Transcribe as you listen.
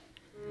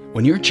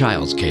When your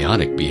child's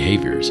chaotic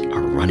behaviors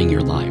are running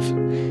your life,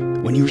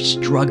 when you're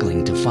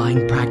struggling to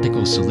find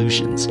practical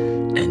solutions,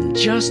 and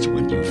just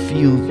when you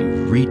feel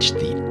you've reached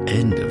the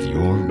end of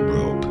your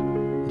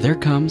rope, there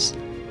comes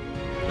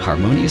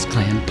Harmonious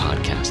Clan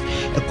Podcast,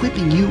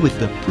 equipping you with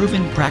the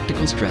proven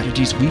practical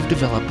strategies we've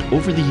developed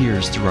over the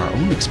years through our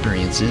own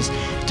experiences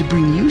to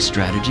bring you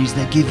strategies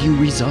that give you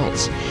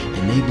results,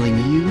 enabling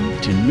you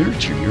to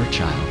nurture your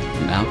child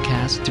from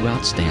outcast to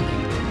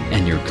outstanding,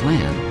 and your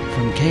clan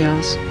from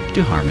chaos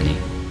to harmony.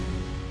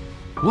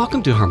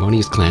 Welcome to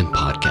Harmonious Clan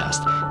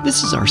Podcast.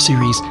 This is our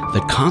series,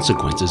 The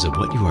Consequences of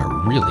What You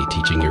Are Really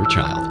Teaching Your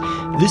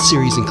Child. This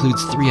series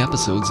includes 3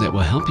 episodes that will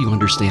help you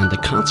understand the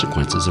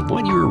consequences of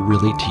what you are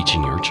really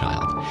teaching your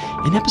child.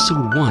 In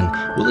episode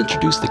 1, we'll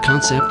introduce the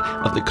concept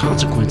of the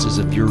consequences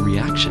of your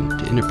reaction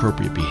to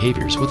inappropriate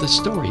behaviors with a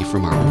story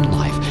from our own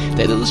life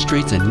that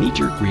illustrates a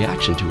knee-jerk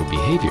reaction to a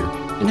behavior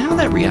and how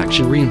that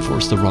reaction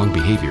reinforced the wrong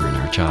behavior in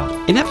our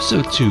child. In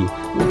episode 2,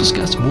 we'll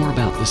discuss more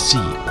about the C,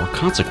 or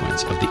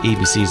consequence, of the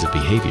ABCs of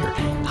behavior,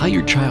 how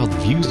your child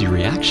views your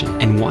reaction,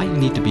 and why you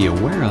need to be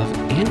aware of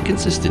and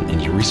consistent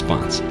in your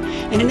response.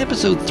 And in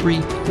episode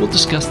 3, we'll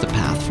discuss the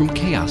path from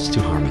chaos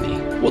to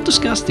harmony. We'll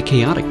discuss the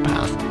chaotic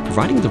path,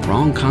 providing the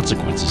wrong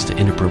consequences to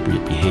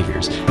inappropriate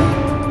behaviors,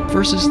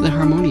 versus the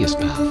harmonious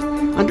path,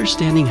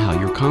 understanding how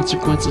your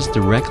consequences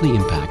directly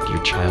impact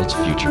your child's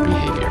future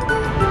behavior.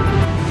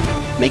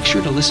 Make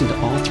sure to listen to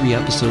all 3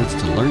 episodes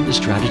to learn the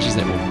strategies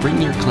that will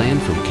bring your clan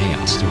from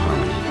chaos to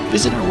harmony.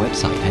 Visit our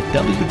website at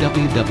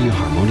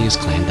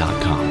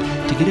www.harmoniousclan.com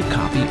to get a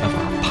copy of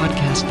our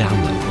podcast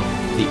download,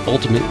 The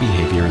Ultimate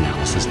Behavior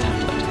Analysis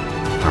Template.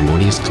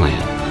 Harmonious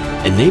Clan,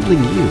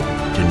 enabling you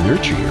to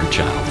nurture your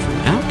child from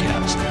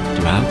outcast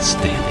to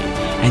outstanding,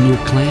 and your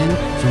clan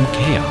from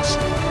chaos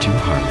to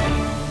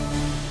harmony.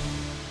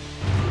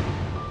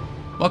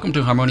 Welcome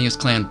to Harmonious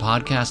Clan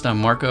Podcast. I'm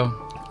Marco.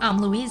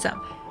 I'm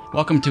Louisa.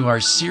 Welcome to our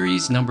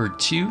series number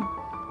 2.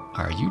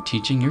 Are you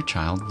teaching your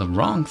child the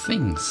wrong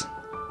things?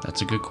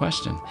 That's a good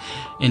question.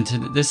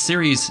 This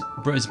series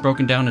is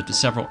broken down into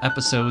several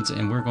episodes,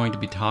 and we're going to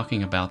be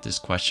talking about this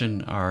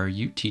question: are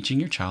you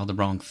teaching your child the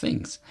wrong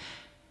things?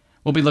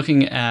 We'll be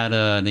looking at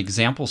an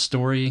example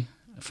story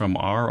from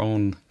our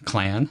own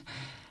clan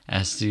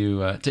as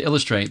to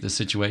illustrate the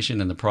situation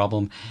and the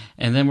problem,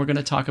 and then we're going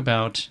to talk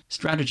about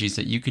strategies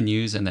that you can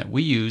use and that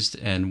we used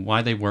and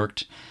why they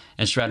worked,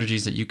 and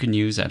strategies that you can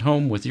use at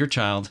home with your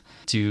child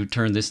to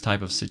turn this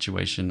type of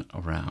situation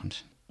around.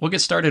 We'll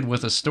get started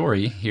with a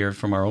story here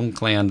from our own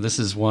clan. This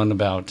is one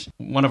about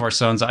one of our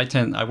sons. I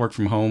work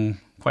from home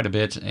quite a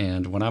bit,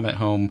 and when I'm at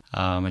home,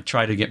 I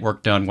try to get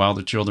work done while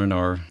the children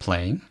are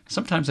playing.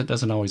 Sometimes it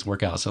doesn't always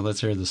work out, so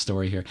let's hear the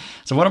story here.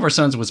 So one of our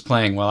sons was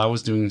playing while I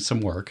was doing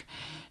some work,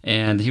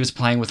 and he was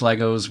playing with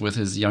Legos with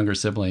his younger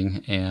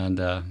sibling,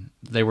 and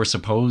they were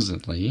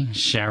supposedly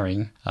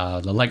sharing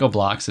the Lego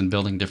blocks and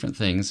building different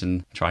things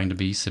and trying to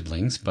be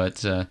siblings. But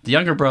the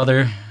younger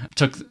brother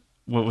took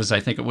I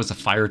think it was a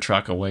fire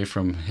truck away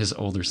from his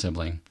older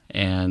sibling.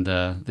 And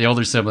the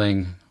older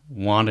sibling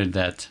wanted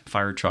that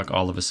fire truck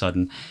all of a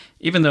sudden,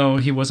 even though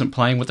he wasn't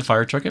playing with the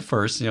fire truck at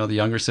first. The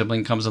younger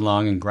sibling comes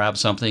along and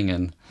grabs something,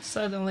 and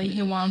suddenly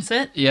he wants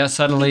it. Yeah,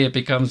 suddenly it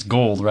becomes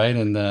gold, right?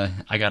 And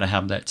I got to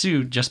have that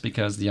too, just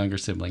because the younger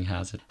sibling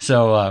has it.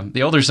 So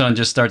the older son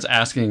just starts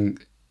asking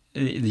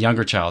the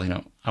younger child,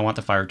 I want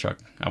the fire truck.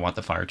 I want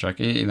the fire truck.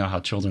 You know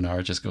how children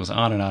are. It just goes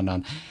on and on and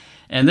on.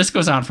 And this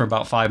goes on for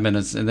about 5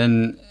 minutes, and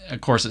then,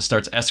 of course, it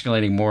starts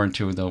escalating more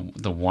into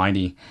the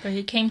whiny. But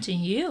he came to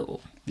you.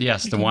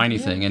 Yes, the whiny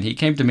thing. And he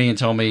came to me and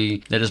told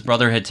me that his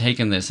brother had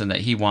taken this and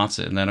that he wants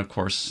it. And then, of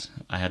course,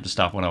 I had to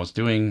stop what I was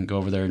doing, go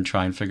over there and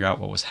try and figure out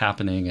what was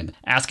happening, and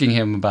asking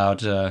him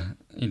about,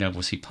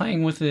 was he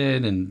playing with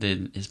it? And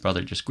did his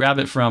brother just grab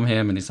it from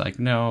him? And he's like,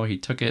 no, he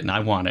took it and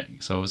I want it.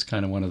 So it was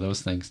kind of one of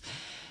those things.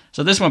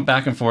 So this went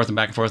back and forth, and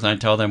I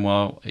tell them,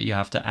 well, you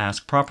have to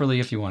ask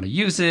properly if you want to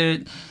use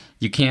it.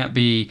 You can't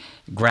be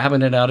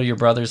grabbing it out of your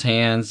brother's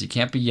hands. You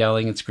can't be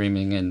yelling and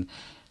screaming. And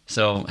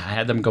so I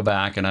had them go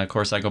back. And, of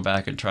course, I go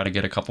back and try to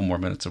get a couple more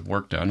minutes of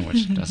work done,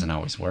 which doesn't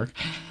always work.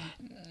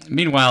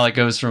 Meanwhile, it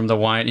goes from the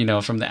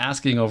from the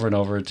asking over and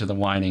over to the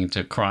whining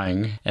to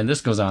crying. And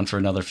this goes on for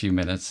another few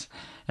minutes.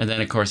 And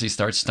then, of course, he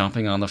starts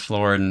stomping on the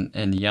floor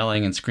and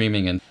yelling and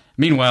screaming. And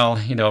meanwhile,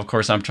 of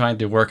course, I'm trying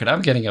to work, and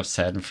I'm getting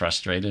upset and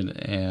frustrated.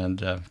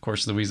 And, of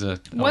course,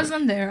 Louisa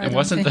wasn't there. It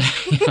wasn't there.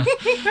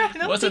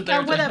 I wasn't there I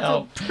would to have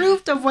help.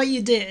 approved of what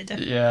you did.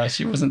 Yeah,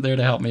 she wasn't there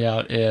to help me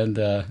out. And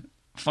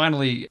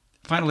finally,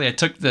 I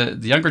took the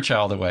younger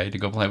child away to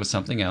go play with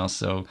something else,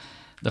 so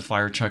the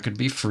fire truck could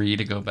be free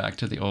to go back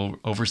to the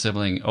older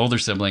sibling. I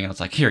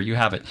was like, here, you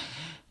have it.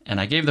 And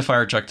I gave the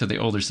fire truck to the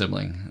older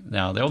sibling.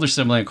 Now, the older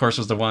sibling, of course,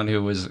 was the one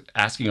who was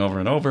asking over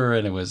and over,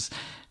 and it was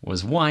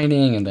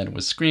whining, and then it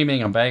was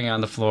screaming. I'm banging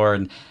on the floor,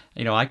 and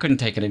I couldn't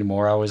take it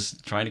anymore. I was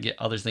trying to get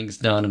other things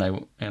done,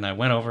 and I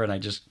went over and I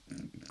just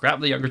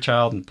grabbed the younger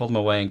child and pulled him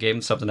away and gave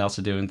him something else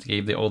to do, and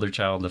gave the older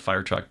child the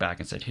fire truck back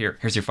and said,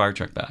 here's your fire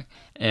truck back.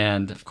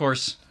 And of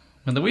course,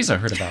 when Louisa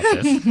heard about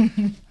this,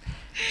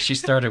 she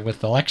started with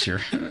the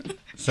lecture.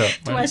 So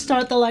Do I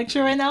start the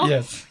lecture right now?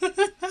 Yes.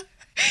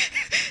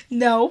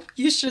 No,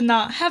 you should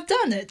not have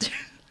done it.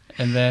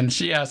 And then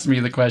she asked me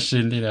the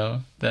question,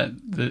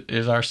 that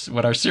is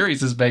what our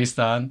series is based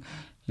on.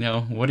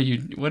 What are you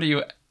What are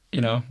you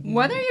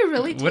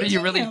really teaching What are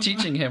you really him?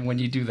 teaching him when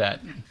you do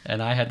that?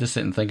 And I had to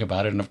sit and think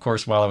about it. And of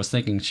course, while I was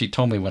thinking, she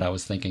told me what I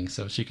was thinking,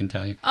 so she can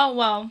tell you. Oh,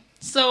 well.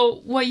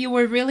 So what you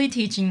were really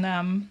teaching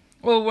them,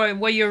 or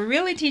what you're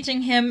really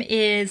teaching him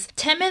is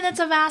 10 minutes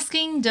of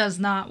asking does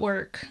not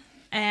work.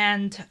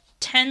 And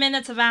 10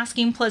 minutes of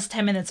asking plus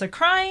 10 minutes of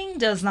crying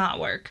does not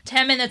work.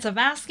 10 minutes of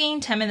asking,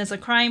 10 minutes of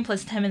crying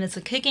plus 10 minutes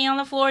of kicking on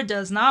the floor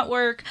does not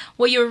work.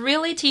 What you're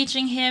really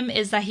teaching him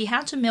is that he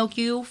had to milk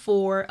you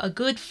for a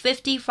good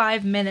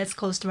 55 minutes,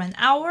 close to an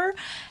hour.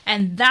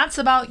 And that's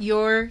about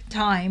your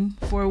time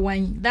for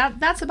when,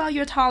 that's about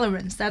your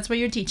tolerance. That's what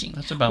you're teaching.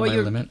 That's about my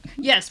limit.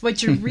 Yes,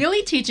 what you're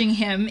really teaching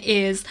him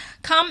is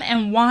come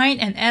and whine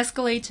and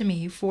escalate to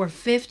me for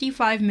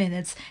 55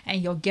 minutes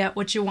and you'll get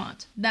what you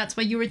want. That's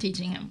what you were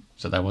teaching him.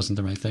 So that wasn't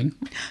the right thing?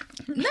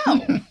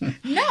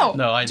 No.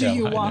 No, I know. Do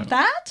you I want know.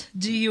 that?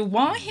 Do you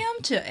want him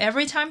to,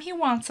 every time he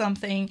wants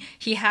something,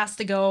 he has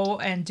to go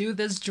and do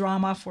this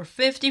drama for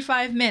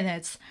 55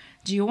 minutes?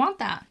 Do you want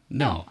that?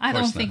 No, I of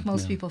don't course think not.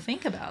 most No. people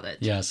think about it.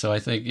 Yeah, so I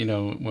think,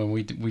 when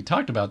we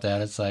talked about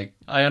that, it's like,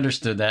 I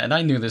understood that, and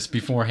I knew this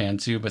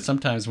beforehand too, but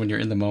sometimes when you're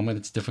in the moment,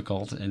 it's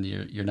difficult, and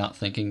you're not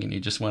thinking, and you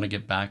just want to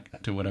get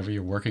back to whatever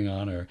you're working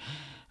on or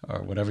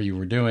whatever you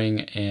were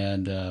doing,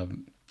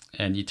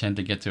 and you tend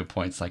to get to a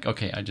point, it's like,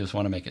 okay, I just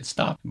want to make it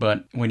stop.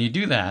 But when you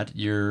do that,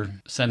 you're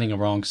sending a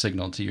wrong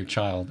signal to your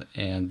child,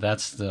 and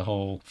that's the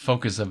whole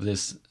focus of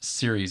this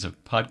series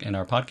in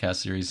our podcast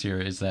series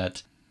here, is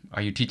that,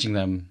 are you teaching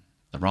them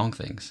the wrong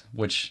things?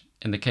 Which,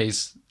 in the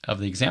case of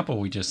the example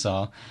we just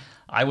saw,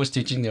 I was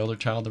teaching the older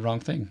child the wrong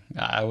thing.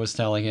 I was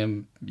telling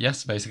him,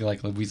 yes, basically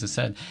like Louisa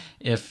said,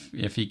 if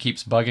he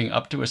keeps bugging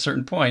up to a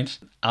certain point,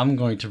 I'm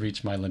going to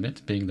reach my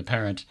limit, being the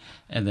parent,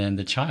 and then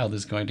the child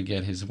is going to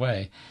get his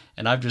way.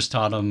 And I've just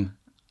taught him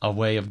a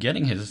way of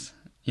getting his,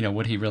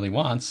 what he really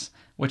wants,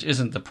 which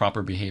isn't the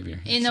proper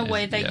behavior. In a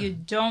way that yeah. you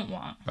don't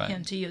want Right.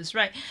 him to use.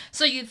 Right.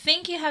 So you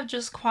think you have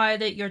just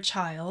quieted your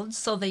child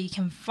so that you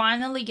can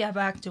finally get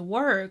back to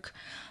work.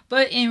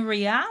 But in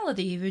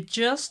reality, you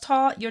just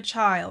taught your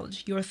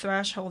child your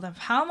threshold of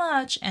how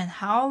much and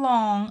how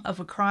long of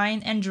a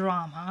crying and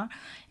drama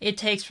it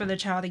takes for the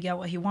child to get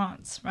what he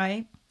wants,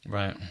 right?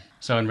 Right.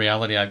 So in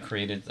reality, I've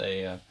created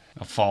a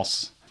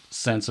false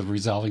sense of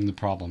resolving the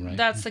problem, right?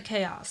 That's the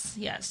chaos.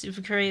 Yes,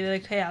 you've created a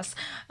chaos.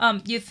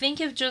 You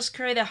think you've just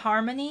created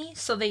harmony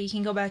so that you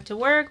can go back to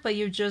work, but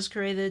you've just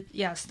created,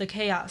 yes, the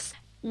chaos.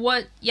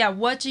 What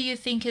do you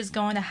think is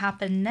going to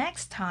happen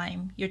next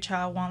time your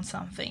child wants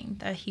something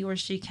that he or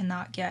she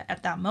cannot get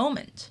at that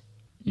moment?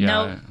 Yeah.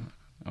 No.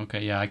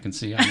 Okay, yeah, I can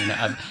see. I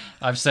mean,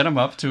 I've set him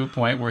up to a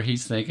point where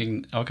he's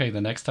thinking, okay,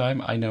 the next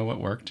time I know what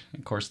worked.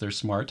 Of course, they're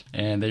smart,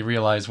 and they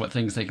realize what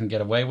things they can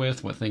get away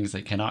with, what things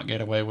they cannot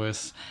get away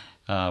with,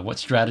 what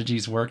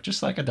strategies work.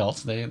 Just like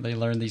adults, they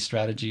learn these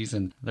strategies,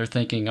 and they're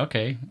thinking,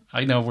 okay,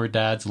 I know where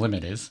Dad's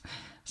limit is.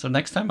 So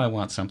next time I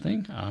want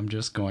something, I'm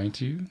just going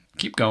to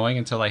keep going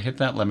until I hit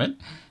that limit,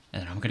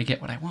 and I'm going to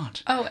get what I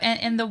want. Oh,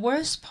 and the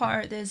worst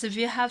part is if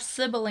you have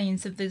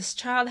siblings, if this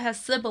child has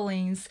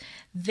siblings,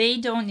 they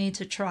don't need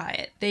to try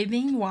it. They've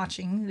been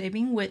watching, they've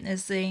been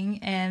witnessing,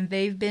 and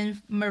they've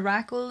been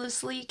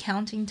miraculously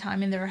counting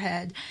time in their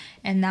head.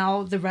 And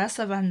now the rest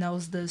of them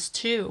knows this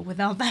too,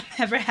 without them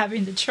ever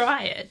having to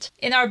try it.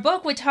 In our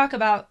book, we talk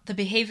about the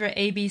behavior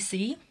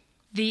ABC.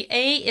 The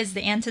A is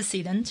the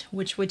antecedent,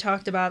 which we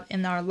talked about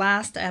in our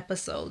last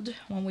episode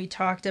when we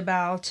talked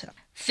about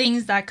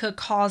things that could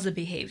cause a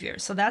behavior.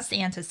 So that's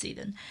the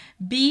antecedent.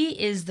 B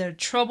is the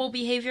trouble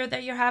behavior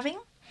that you're having.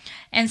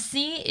 And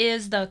C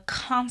is the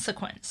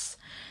consequence.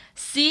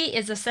 C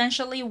is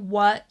essentially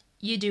what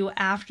you do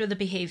after the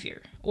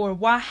behavior, or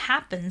what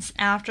happens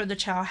after the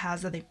child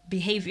has the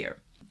behavior.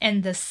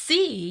 And the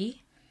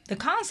C, the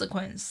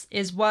consequence,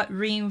 is what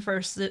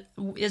reinforces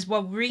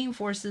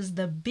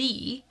the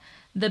B,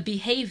 the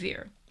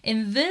behavior.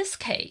 In this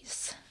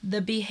case, the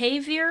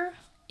behavior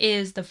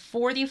is the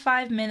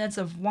 45 minutes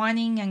of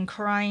whining and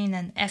crying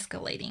and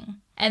escalating.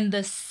 And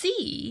the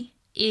C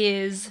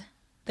is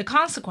the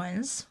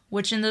consequence,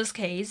 which in this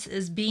case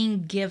is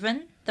being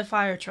given the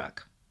fire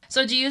truck.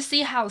 So do you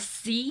see how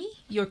C,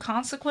 your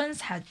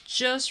consequence, had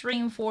just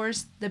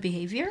reinforced the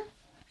behavior?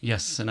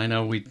 Yes, and I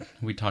know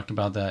we talked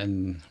about that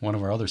in one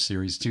of our other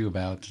series too,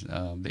 about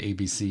the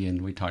ABC,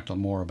 and we talked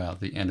more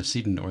about the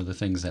antecedent, or the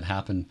things that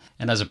happen.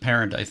 And as a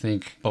parent, I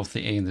think both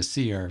the A and the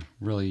C are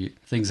really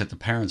things that the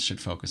parents should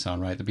focus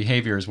on, right? The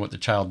behavior is what the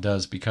child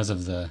does because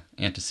of the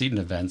antecedent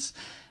events,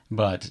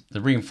 but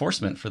the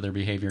reinforcement for their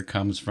behavior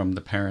comes from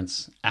the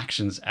parents'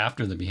 actions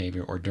after the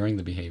behavior or during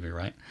the behavior,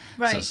 right?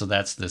 Right. So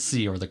that's the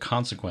C, or the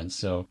consequence.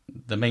 So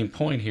the main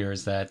point here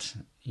is that,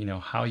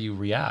 how you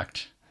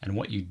react and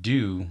what you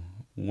do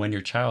when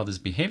your child is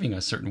behaving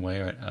a certain way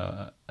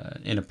or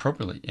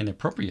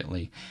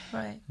inappropriately,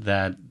 Right.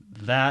 that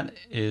that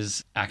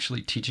is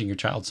actually teaching your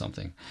child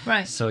something.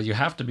 Right. So you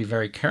have to be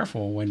very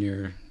careful when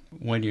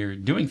you're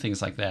doing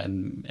things like that,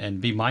 and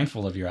be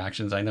mindful of your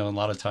actions. I know a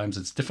lot of times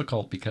it's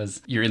difficult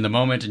because you're in the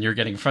moment and you're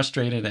getting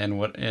frustrated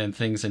and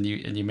things, and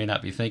you may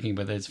not be thinking,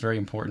 but it's very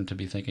important to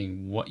be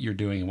thinking what you're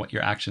doing and what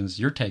your actions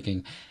you're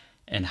taking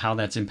and how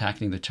that's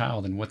impacting the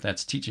child and what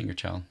that's teaching your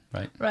child,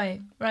 right?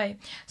 Right.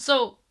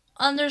 So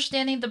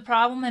understanding the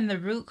problem and the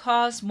root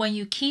cause, when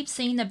you keep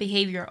seeing the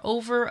behavior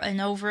over and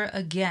over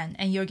again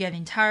and you're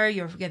getting tired,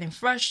 you're getting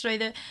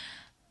frustrated,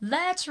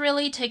 let's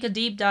really take a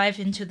deep dive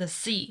into the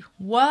C.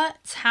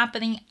 What's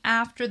happening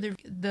after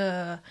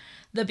the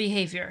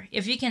behavior?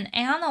 If you can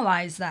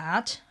analyze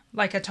that,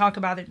 like I talk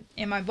about it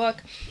in my book,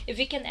 if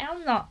you can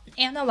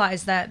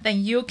analyze that,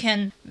 then you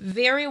can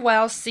very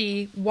well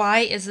see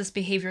why is this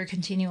behavior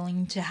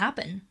continuing to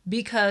happen.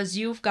 Because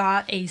you've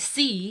got a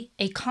C,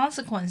 a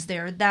consequence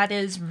there that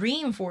is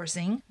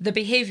reinforcing the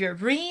behavior.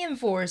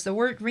 Reinforce, the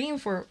word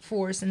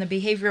reinforce in the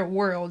behavioral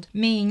world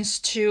means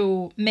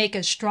to make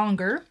it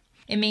stronger.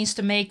 It means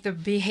to make the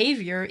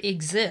behavior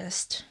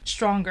exist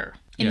stronger.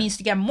 It means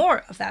to get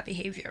more of that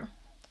behavior.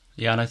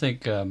 Yeah, and I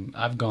think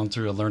I've gone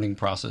through a learning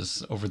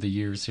process over the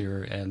years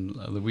here, and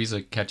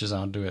Louisa catches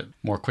on to it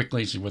more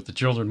quickly. She's with the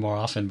children more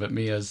often, but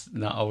me, as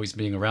not always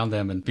being around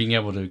them and being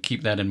able to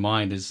keep that in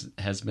mind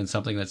has been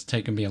something that's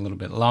taken me a little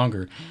bit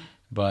longer.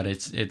 But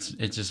it's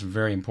just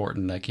very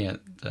important. I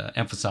can't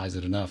emphasize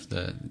it enough.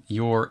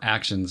 Your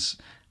actions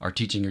are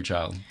teaching your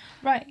child.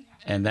 Right.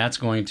 And that's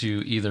going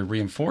to either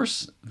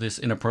reinforce this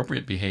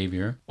inappropriate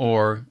behavior,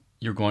 or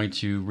you're going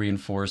to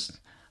reinforce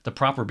the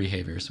proper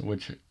behaviors,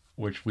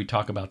 which we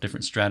talk about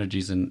different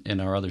strategies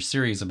in our other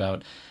series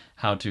about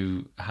how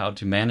to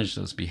manage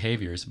those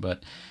behaviors.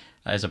 But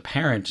as a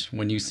parent,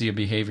 when you see a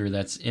behavior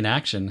that's in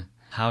action,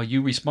 how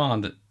you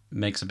respond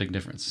makes a big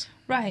difference.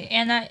 Right.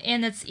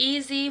 And it's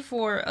easy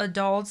for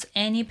adults,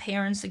 any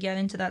parents, to get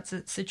into that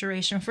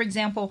situation. For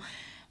example,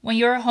 when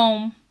you're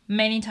home,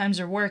 many times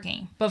you're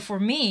working. But for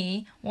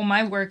me, well,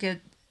 my work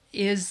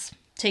is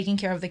taking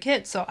care of the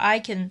kids. So I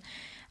can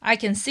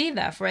see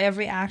that for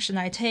every action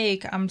I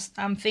take, I'm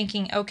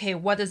thinking, okay,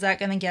 what is that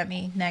going to get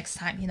me next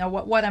time? You know,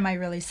 what am I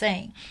really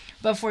saying?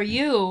 But for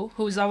you,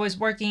 who's always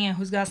working and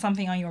who's got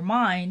something on your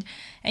mind,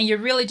 and you're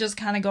really just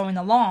kind of going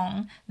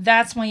along,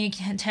 that's when you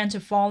can tend to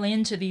fall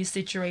into these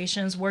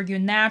situations where you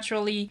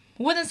naturally,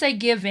 wouldn't say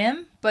give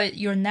in, but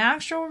your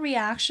natural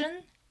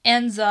reaction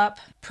ends up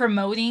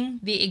promoting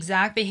the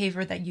exact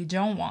behavior that you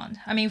don't want.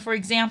 I mean, for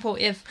example,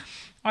 if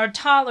our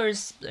toddler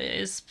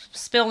is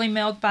spilling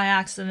milk by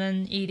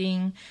accident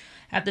eating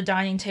at the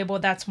dining table,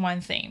 that's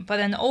one thing. But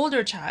an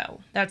older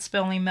child that's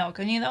spilling milk,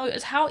 and you know,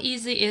 how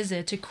easy is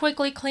it to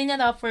quickly clean it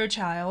up for your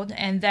child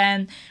and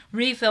then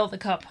refill the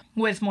cup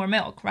with more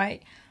milk,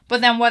 right? But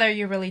then what are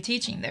you really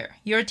teaching there?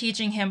 You're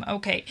teaching him,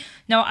 okay,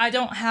 no, I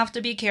don't have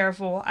to be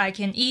careful. I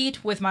can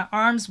eat with my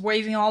arms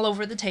waving all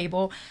over the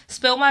table,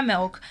 spill my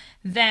milk.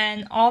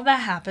 Then all that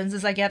happens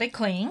is I get it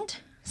cleaned.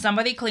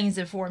 Somebody cleans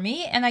it for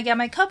me, and I get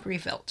my cup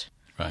refilled.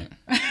 Right.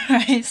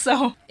 Right.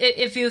 So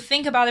if you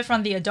think about it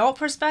from the adult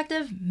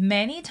perspective,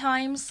 many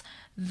times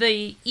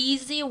the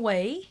easy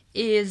way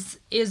is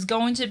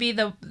going to be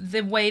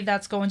the way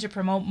that's going to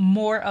promote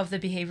more of the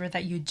behavior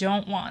that you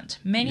don't want.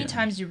 Many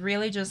times you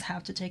really just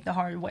have to take the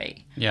hard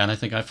way. Yeah, and I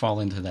think I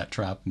fall into that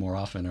trap more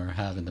often, or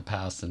have in the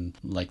past, and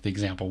like the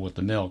example with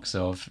the milk.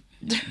 So if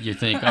you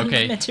think,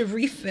 okay, meant to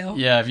refill.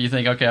 Yeah, if you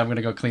think, okay, I'm going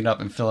to go clean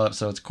up and fill up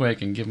so it's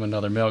quick and give them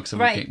another milk so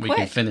we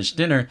can finish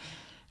dinner.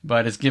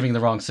 But it's giving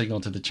the wrong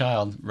signal to the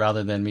child,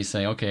 rather than me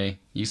saying, okay,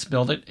 you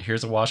spilled it,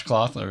 here's a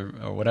washcloth or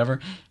whatever,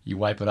 you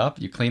wipe it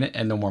up, you clean it,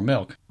 and no more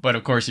milk. But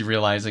of course, you're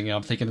realizing,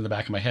 I'm thinking in the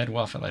back of my head,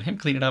 well, if I let him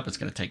clean it up, it's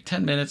going to take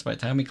 10 minutes by the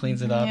time he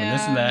cleans it up, and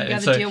this and that. You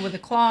got to deal with the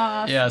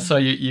cloth. Yeah, so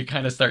you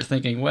kind of start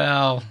thinking,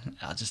 well,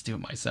 I'll just do it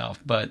myself.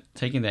 But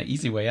taking that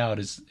easy way out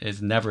is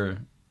never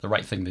the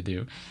right thing to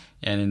do.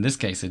 And in this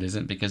case, it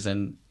isn't, because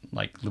then,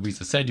 like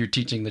Louisa said, you're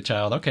teaching the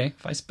child, okay,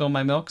 if I spill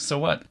my milk, so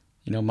what?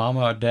 You know,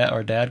 mama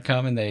or dad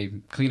come and they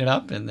clean it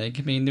up and they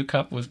give me a new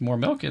cup with more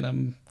milk and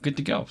I'm good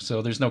to go.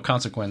 So there's no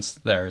consequence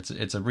there.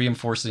 It's a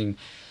reinforcing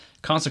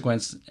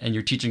consequence, and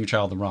you're teaching your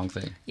child the wrong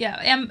thing. Yeah,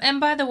 and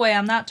by the way,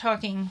 I'm not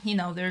talking, you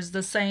know, there's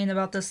the saying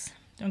about this,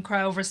 don't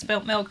cry over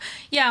spilt milk.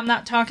 Yeah, I'm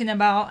not talking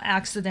about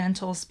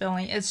accidental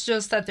spilling. It's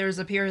just that there's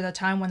a period of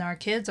time when our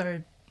kids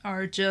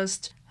are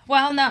just,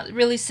 well, not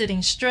really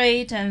sitting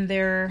straight, and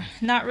they're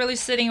not really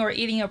sitting or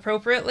eating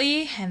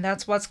appropriately, and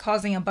that's what's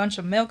causing a bunch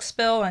of milk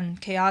spill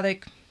and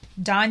chaotic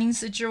dining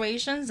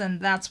situations,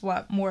 and that's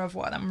more of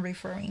what I'm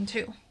referring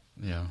to.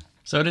 Yeah.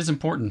 So it is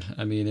important.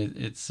 I mean,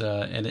 it's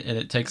and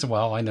it takes a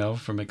while, I know,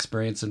 from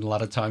experience, and a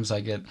lot of times I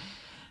get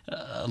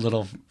a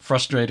little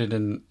frustrated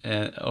and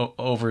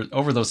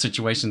over those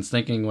situations,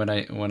 thinking when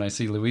I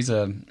see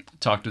Louisa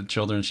talk to the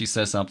children, she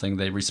says something,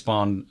 they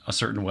respond a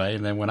certain way,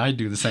 and then when I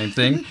do the same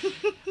thing,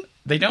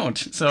 they don't.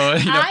 So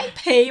I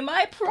pay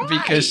my price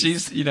because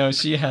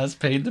she has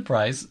paid the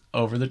price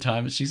over the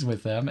time that she's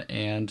with them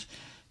and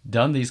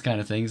done these kind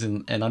of things,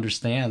 and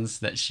understands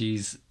that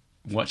she's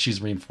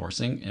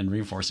reinforcing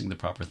the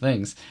proper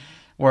things.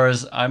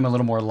 Whereas I'm a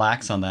little more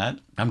lax on that.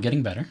 I'm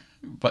getting better,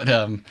 but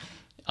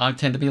I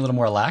tend to be a little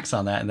more lax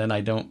on that, and then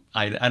I don't.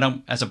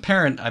 As a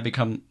parent, I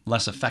become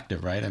less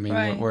effective, right? I mean,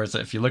 Right. whereas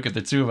if you look at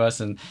the two of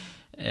us, and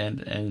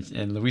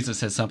Louisa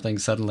says something,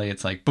 suddenly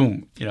it's like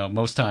boom.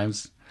 Most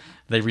times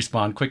they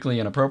respond quickly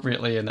and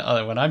appropriately, and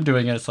when I'm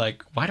doing it, it's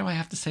like, why do I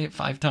have to say it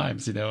 5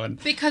 times?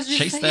 And Because you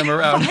chase say them it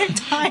around 5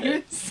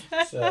 times.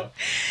 So,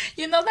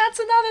 That's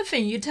another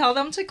thing. You tell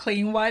them to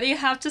clean. Why do you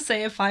have to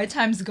say it 5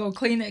 times? Go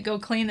clean it, go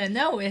clean it.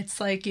 No, it's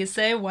like you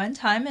say it 1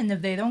 time, and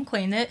if they don't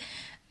clean it,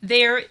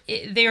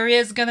 there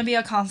is going to be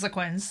a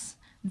consequence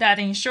that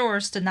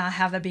ensures to not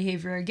have that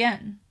behavior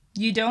again.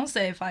 You don't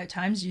say it 5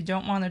 times. You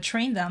don't want to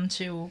train them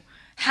to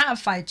have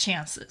 5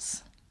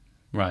 chances.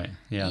 right.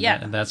 Yeah.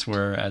 Yeah. And that's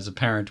where, as a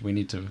parent, we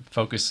need to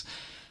focus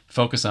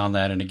on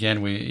that. And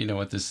again, we,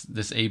 with this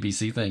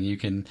ABC thing, you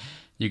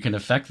can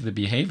affect the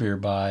behavior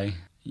by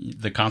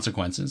the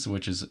consequences,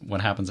 which is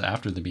what happens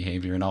after the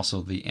behavior, and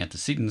also the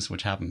antecedents,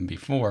 which happened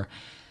before.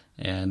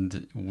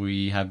 And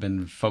we have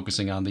been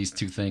focusing on these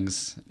 2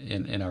 things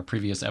in our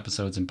previous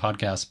episodes and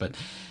podcasts, but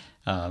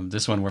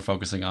this one we're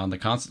focusing on the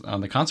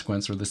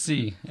consequence, or the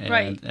C, and,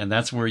 Right. and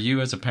that's where you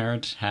as a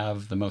parent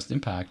have the most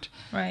impact,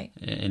 Right.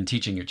 in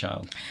teaching your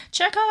child.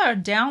 Check out our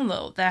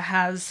download that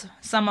has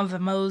some of the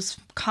most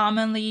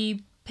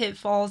commonly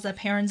pitfalls that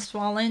parents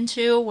fall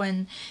into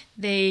when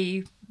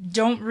they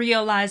don't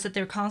realize that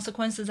their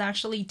consequence is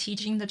actually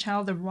teaching the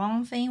child the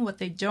wrong thing, what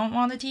they don't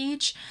want to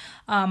teach.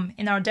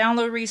 In our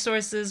download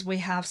resources, we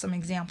have some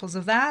examples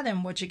of that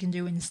and what you can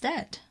do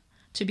instead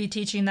to be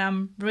teaching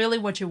them really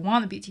what you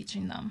want to be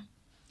teaching them.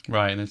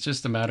 Right, and it's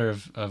just a matter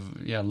of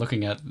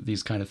looking at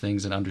these kind of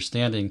things and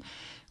understanding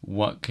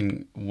what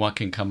can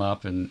come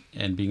up, and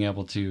being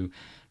able to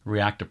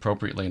react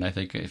appropriately. And I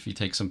think if you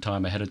take some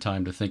time ahead of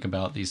time to think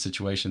about these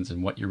situations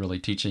and what you're really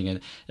teaching, and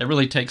it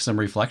really takes some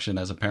reflection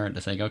as a parent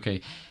to think, okay,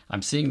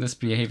 I'm seeing this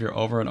behavior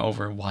over and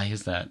over. Why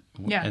is that?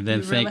 Yeah, and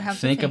then you really have to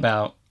think think.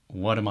 about,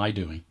 what am I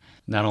doing?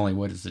 Not only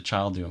what is the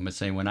child doing, but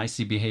saying, when I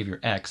see behavior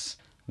X,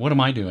 what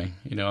am I doing?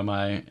 Am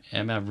I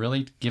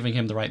really giving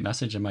him the right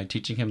message? Am I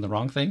teaching him the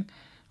wrong thing,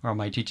 or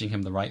am I teaching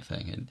him the right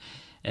thing?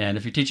 And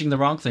if you're teaching the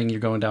wrong thing, you're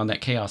going down that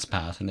chaos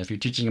path. And if you're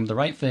teaching him the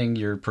right thing,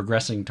 you're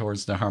progressing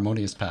towards the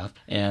harmonious path.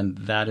 And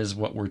that is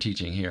what we're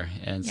teaching here.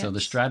 And so the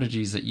Yes.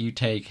 strategies that you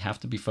take have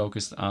to be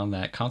focused on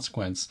that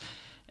consequence.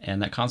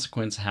 And that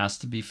consequence has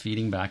to be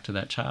feeding back to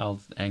that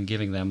child and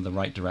giving them the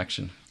right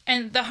direction.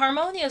 And the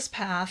harmonious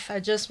path,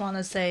 I just want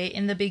to say,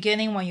 in the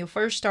beginning, when you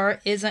first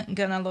start, isn't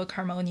going to look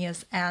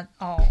harmonious at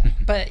all.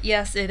 But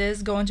yes, it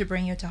is going to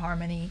bring you to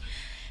harmony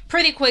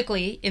pretty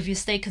quickly if you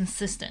stay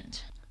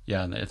consistent.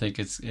 Yeah, and I think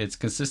it's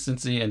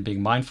consistency and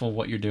being mindful of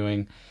what you're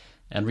doing,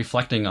 and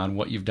reflecting on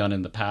what you've done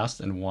in the past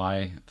and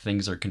why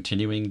things are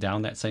continuing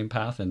down that same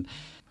path. And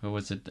what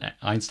was it,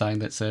 Einstein,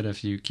 that said,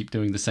 if you keep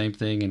doing the same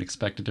thing and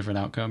expect a different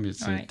outcome,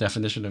 it's Right. the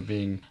definition of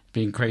being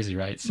crazy,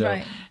 right? So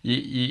Right.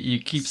 you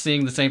keep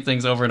seeing the same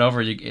things over and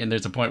over, and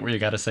there's a point where you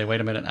got to say,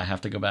 wait a minute, I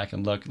have to go back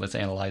and look. Let's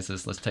analyze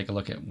this. Let's take a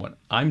look at what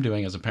I'm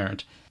doing as a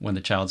parent when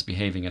the child's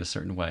behaving in a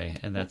certain way.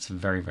 And that's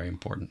very, very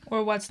important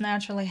Or what's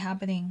naturally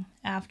happening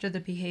after the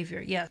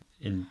behavior. Yes.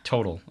 in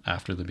total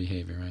after the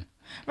behavior, right?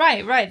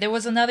 Right. There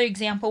was another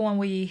example when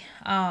we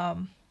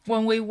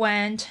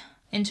went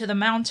into the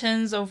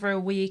mountains over a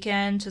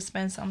weekend to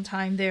spend some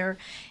time there,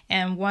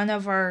 and one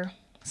of our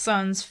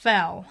sons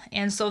fell.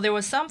 And so there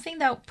was something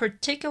that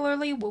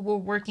particularly we were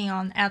working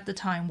on at the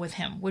time with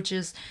him, which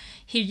is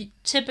he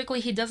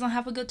doesn't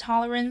have a good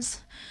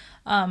tolerance,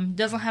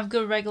 doesn't have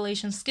good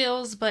regulation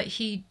skills, but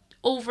he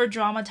over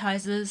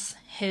dramatizes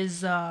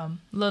his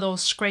little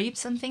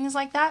scrapes and things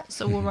like that.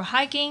 So we were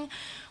hiking,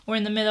 we're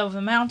in the middle of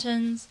the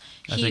mountains.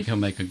 I think he'll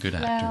make a good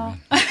actor.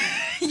 fell.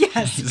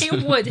 Yes, he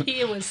would.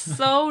 He was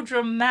so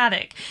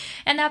dramatic.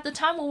 And at the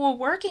time we were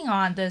working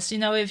on this,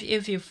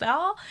 if you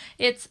fell,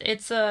 it's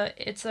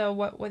a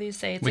what do you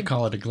say? We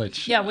call it a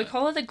glitch. Yeah, we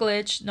call it a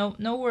glitch.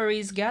 No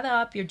worries. Get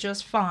up. You're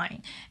just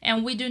fine.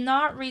 And we do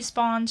not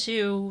respond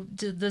to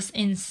this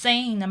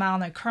insane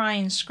amount of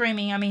crying,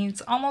 screaming. I mean,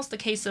 it's almost a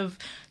case of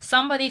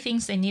somebody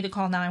thinks they need to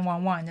call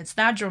 911. It's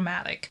that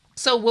dramatic.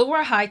 So we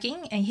were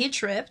hiking and he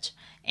tripped.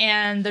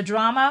 And the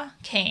drama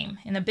came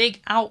in a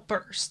big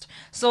outburst.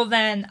 So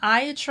then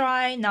I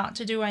try not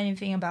to do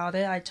anything about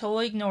it. I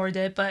totally ignored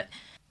it. But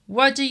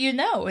what do you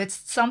know? It's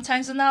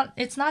sometimes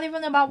it's not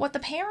even about what the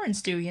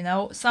parents do,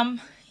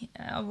 Some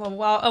a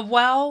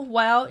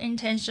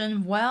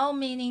well-intentioned,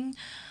 well-meaning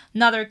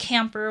another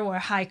camper or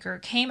hiker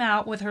came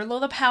out with her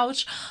little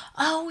pouch.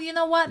 Oh, you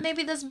know what?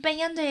 Maybe this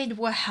Band-Aid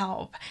will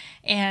help.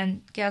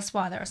 And guess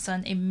what? Our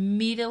son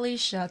immediately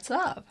shuts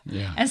up.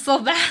 Yeah. And so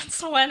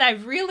that's when I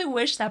really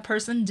wish that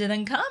person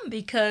didn't come,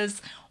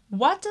 because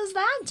what does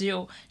that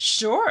do?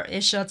 Sure,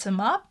 it shuts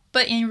him up.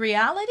 But in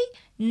reality,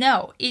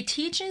 no. It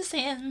teaches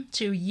him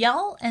to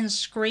yell and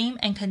scream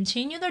and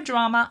continue the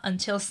drama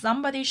until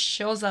somebody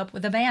shows up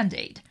with a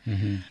Band-Aid.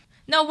 Mm-hmm.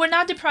 No, we're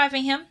not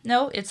depriving him.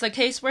 No, it's a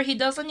case where he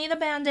doesn't need a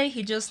Band-Aid.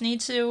 He just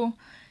needs to,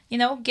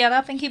 get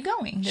up and keep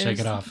going. Shake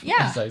it off, Yeah,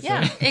 as I say.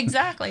 yeah,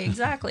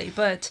 exactly.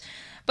 But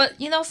But,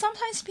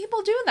 sometimes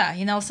people do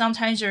that.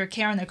 Sometimes you're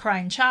carrying a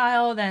crying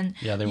child and...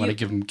 Yeah, they want to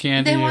give them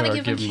candy They want or to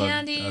give them them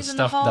candies a in the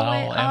stuffed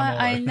hallway. doll animal.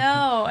 I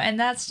know. And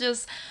that's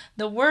just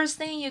the worst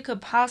thing you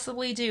could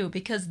possibly do,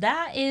 because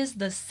that is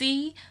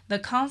the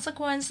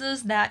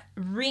consequences that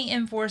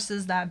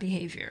reinforces that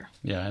behavior.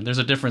 Yeah, and there's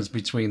a difference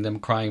between them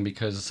crying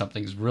because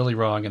something's really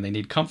wrong and they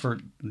need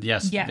comfort.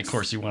 Yes. Of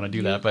course you want to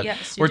do that, but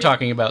we're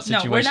talking about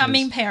situations... No, we're not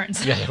mean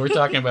parents. Yeah, we're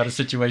talking about a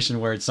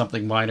situation where it's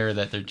something minor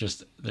that they're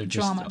just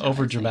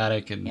over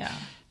dramatic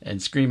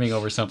and screaming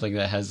over something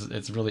that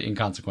it's really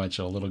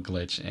inconsequential, a little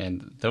glitch,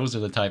 and those are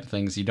the type of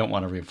things you don't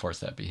want to reinforce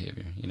that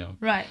behavior,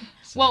 Right.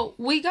 So. Well,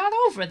 we got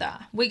over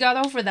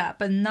that,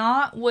 but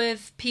not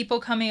with people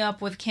coming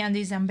up with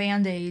candies and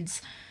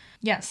Band-Aids.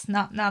 Yes,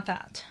 not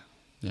that.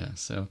 Yeah,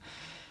 so...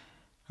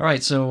 All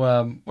right, so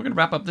we're going to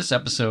wrap up this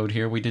episode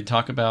here. We did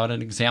talk about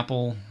an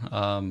example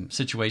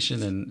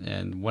situation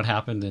and what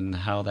happened and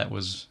how that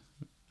was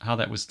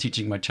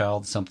teaching my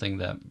child something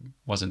that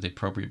wasn't the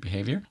appropriate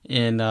behavior.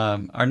 In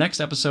our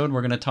next episode,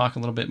 we're going to talk a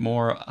little bit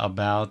more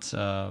about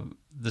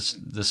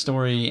the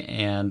story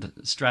and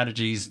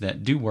strategies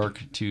that do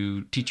work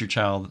to teach your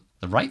child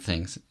the right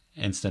things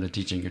instead of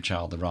teaching your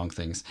child the wrong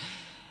things.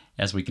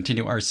 As we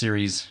continue our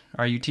series,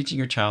 Are You Teaching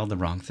Your Child the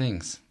Wrong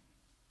Things?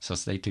 So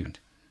stay tuned.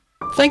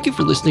 Thank you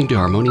for listening to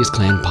Harmonious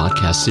Clan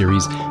podcast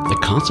series, The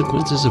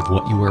Consequences of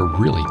What You Are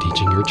Really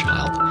Teaching Your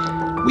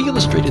Child. We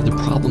illustrated the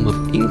problem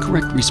of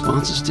incorrect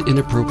responses to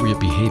inappropriate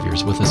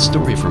behaviors with a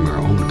story from our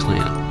own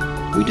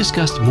clan. We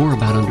discussed more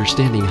about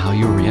understanding how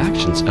your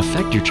reactions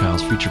affect your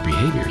child's future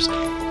behaviors.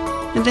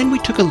 And then we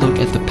took a look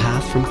at the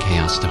path from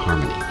chaos to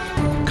harmony,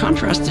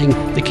 contrasting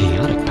the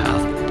chaotic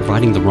path,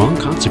 providing the wrong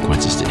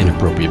consequences to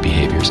inappropriate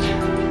behaviors,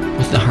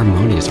 with the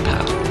harmonious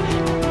path,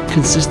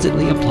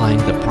 consistently applying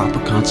the proper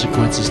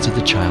consequences to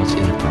the child's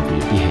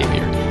inappropriate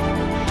behavior.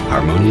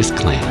 Harmonious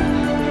Clan,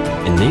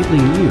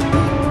 enabling you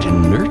to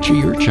nurture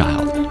your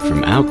child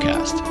from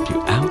outcast to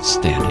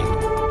outstanding,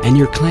 and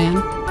your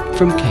clan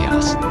from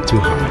chaos to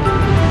harmony.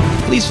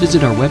 Please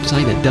visit our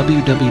website at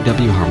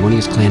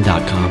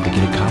www.harmoniousclan.com to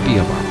get a copy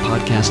of our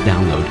podcast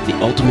download, The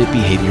Ultimate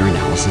Behavior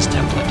Analysis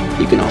Template.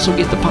 You can also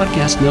get the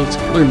podcast notes,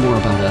 learn more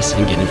about us,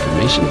 and get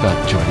information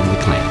about joining the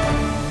clan.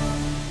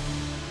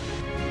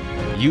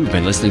 You've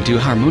been listening to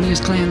Harmonious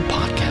Clan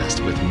Podcast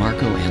with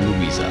Marco and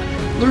Louisa.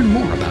 Learn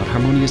more about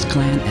Harmonious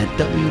Clan at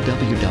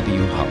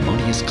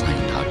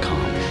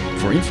www.harmoniousclan.com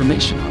for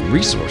information on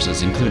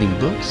resources including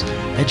books,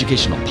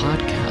 educational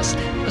podcasts,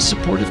 a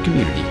supportive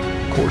community,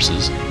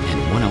 courses, and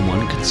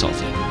one-on-one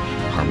consulting.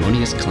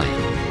 Harmonious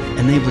Clan,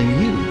 enabling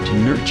you to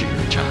nurture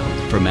your child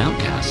from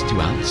outcast to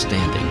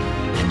outstanding,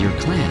 and your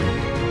clan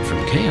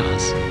from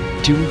chaos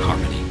to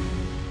harmony.